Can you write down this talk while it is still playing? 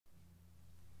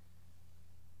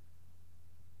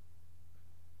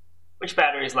Which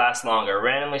batteries last longer? A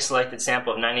randomly selected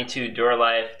sample of 92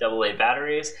 Duralife AA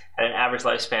batteries had an average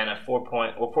lifespan of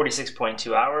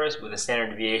 46.2 hours with a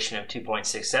standard deviation of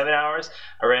 2.67 hours.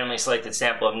 A randomly selected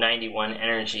sample of 91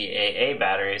 Energy AA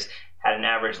batteries had an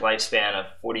average lifespan of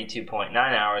 42.9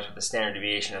 hours with a standard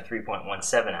deviation of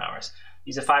 3.17 hours.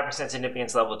 Use a 5%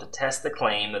 significance level to test the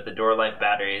claim that the Duralife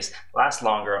batteries last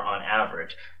longer on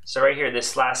average. So right here,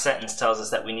 this last sentence tells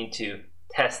us that we need to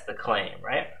test the claim,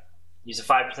 right? Use a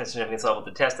 5% significance level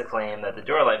to test the claim that the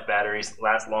Duralife batteries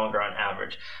last longer on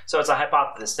average. So it's a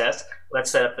hypothesis test.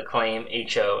 Let's set up the claim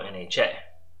HO and HA.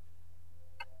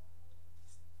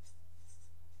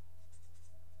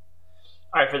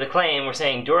 All right, for the claim, we're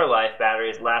saying Duralife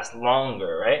batteries last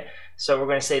longer, right? So we're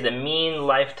going to say the mean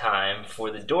lifetime for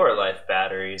the Duralife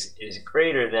batteries is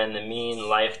greater than the mean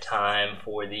lifetime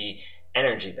for the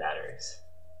Energy batteries.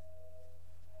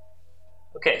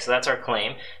 Okay, so that's our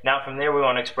claim. Now from there we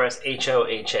want to express HO,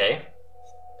 HA.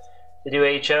 To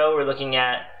do HO, we're looking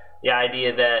at the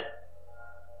idea that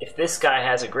if this guy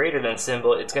has a greater than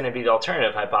symbol, it's going to be the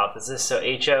alternative hypothesis. So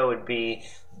HO would be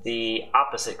the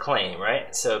opposite claim,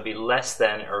 right? So it'd be less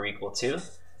than or equal to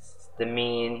the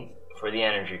mean for the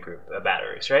energy group of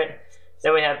batteries, right?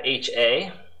 Then we have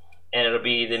HA, and it'll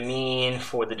be the mean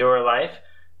for the Duralife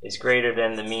is greater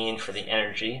than the mean for the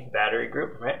energy battery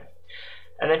group, right?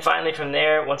 And then finally from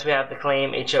there, once we have the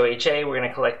claim HOHA, we're going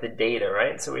to collect the data,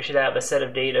 right? So we should have a set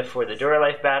of data for the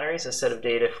Duralife batteries, a set of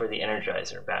data for the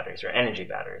Energizer batteries, or energy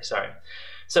batteries, sorry.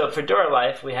 So for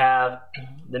Duralife, we have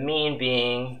the mean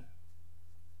being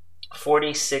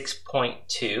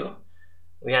 46.2.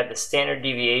 We had the standard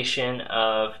deviation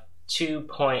of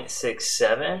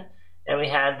 2.67, and we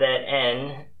had that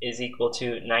N is equal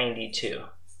to 92.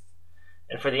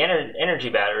 And for the energy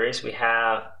batteries, we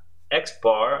have X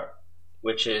bar,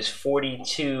 which is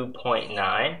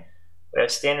 42.9. We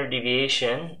have standard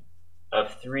deviation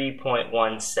of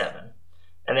 3.17.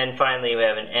 And then finally, we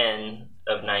have an N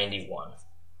of 91.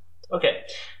 Okay,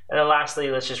 and then lastly,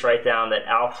 let's just write down that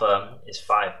alpha is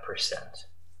 5%.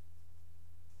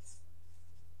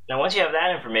 Now, once you have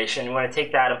that information, you want to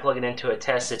take that and plug it into a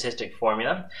test statistic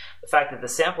formula. The fact that the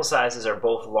sample sizes are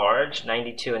both large,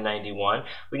 92 and 91,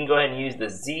 we can go ahead and use the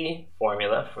Z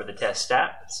formula for the test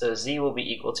stat. So Z will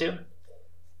be equal to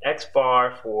X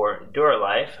bar for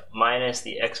Duralife minus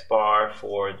the X bar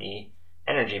for the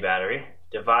energy battery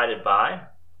divided by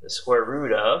the square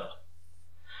root of,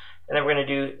 and then we're going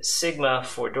to do sigma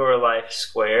for Duralife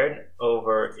squared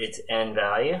over its N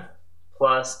value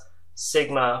plus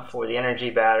sigma for the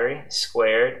energy battery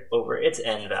squared over its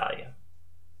N value.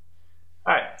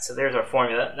 Alright, so there's our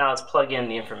formula. Now let's plug in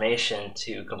the information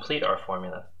to complete our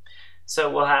formula. So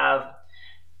we'll have,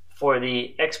 for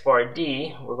the X bar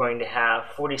D, we're going to have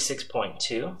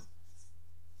 46.2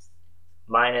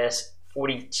 minus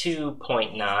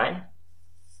 42.9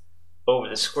 over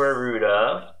the square root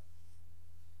of,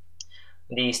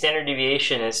 the standard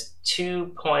deviation is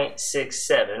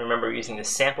 2.67. Remember, we're using the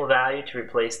sample value to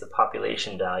replace the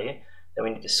population value. Then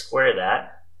we need to square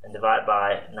that and divide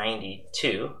by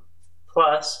 92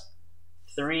 plus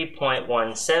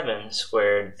 3.17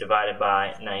 squared divided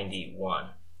by 91.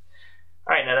 All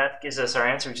right, now that gives us our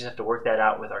answer. We just have to work that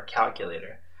out with our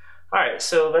calculator. All right,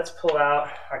 so let's pull out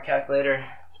our calculator,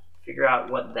 figure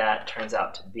out what that turns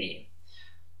out to be.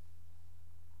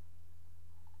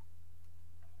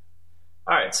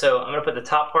 All right, so I'm going to put the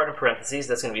top part in parentheses.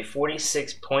 That's going to be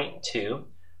 46.2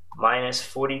 minus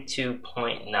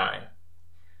 42.9.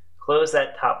 Close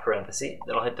that top parenthesis.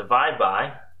 Then I'll hit divide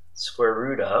by square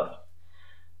root of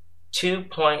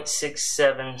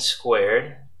 2.67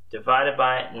 squared divided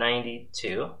by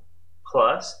 92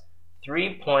 plus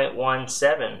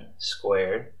 3.17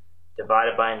 squared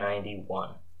divided by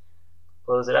 91.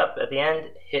 Close it up at the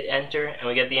end, hit enter, and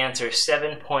we get the answer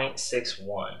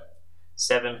 7.61.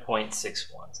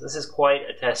 7.61. So this is quite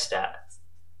a test stat.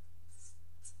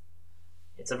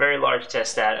 It's a very large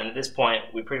test stat, and at this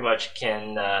point we pretty much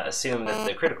can assume that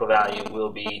the critical value will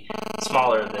be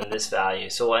smaller than this value,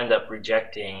 so we'll end up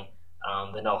rejecting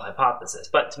the null hypothesis.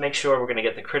 But to make sure, we're going to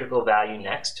get the critical value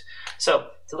next. So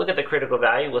to look at the critical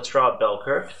value, let's draw a bell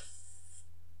curve.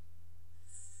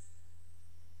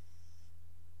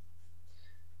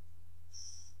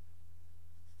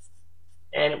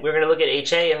 And we're going to look at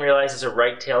HA and realize it's a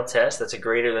right-tailed test. That's a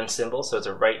greater than symbol, so it's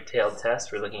a right-tailed test.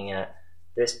 We're looking at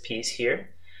this piece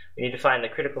here. We need to find the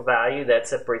critical value that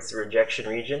separates the rejection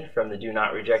region from the do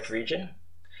not reject region.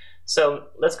 So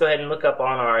let's go ahead and look up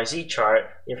on our Z chart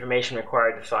the information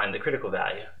required to find the critical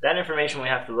value. That information we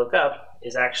have to look up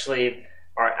is actually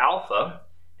our alpha,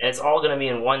 and it's all going to be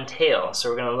in one tail. So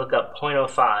we're going to look up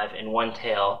 0.05 in one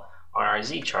tail on our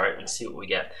Z chart and see what we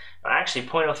get. Now, actually,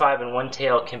 0.05 and 1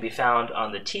 tail can be found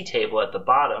on the T table at the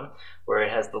bottom, where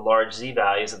it has the large Z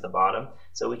values at the bottom.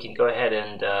 So we can go ahead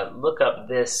and look up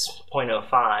this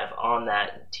 0.05 on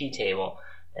that T table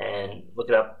and look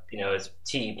it up, as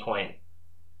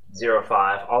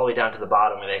T.05 all the way down to the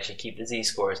bottom, and actually keep the Z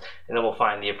scores, and then we'll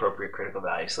find the appropriate critical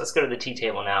value. So let's go to the T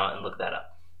table now and look that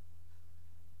up.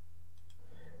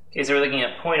 Okay, so we're looking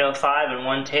at 0.05 and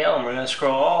 1 tail, and we're going to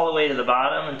scroll all the way to the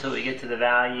bottom until we get to the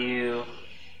value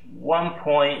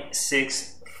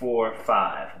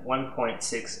 1.645.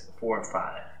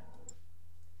 1.645.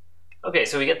 Okay,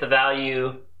 so we get the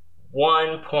value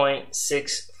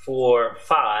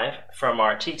 1.645 from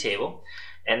our T table,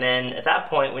 and then at that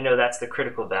point we know that's the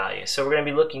critical value. So we're going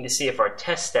to be looking to see if our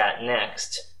test stat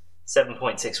next,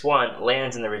 7.61,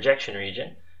 lands in the rejection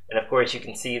region. And of course you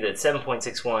can see that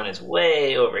 7.61 is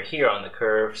way over here on the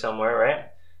curve somewhere, right?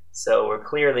 So we're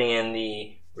clearly in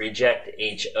the reject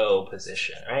HO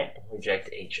position, right? Reject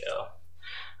HO.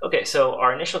 Okay, so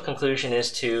our initial conclusion is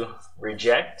to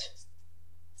reject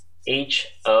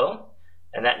HO,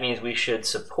 and that means we should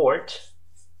support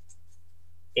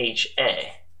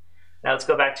HA. Now let's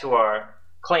go back to our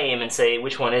claim and say,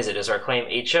 which one is it? Is our claim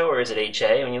HO or is it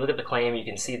HA? When you look at the claim, you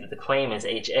can see that the claim is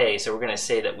HA, so we're going to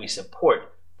say that we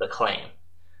support the claim.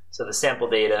 So the sample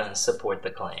data support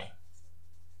the claim.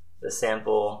 The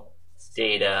sample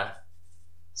data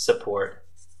support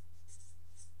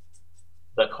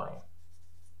the claim. ...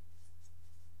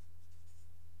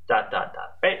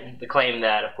 Right? The claim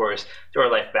that, of course, door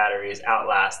life batteries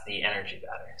outlast the energy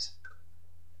batteries.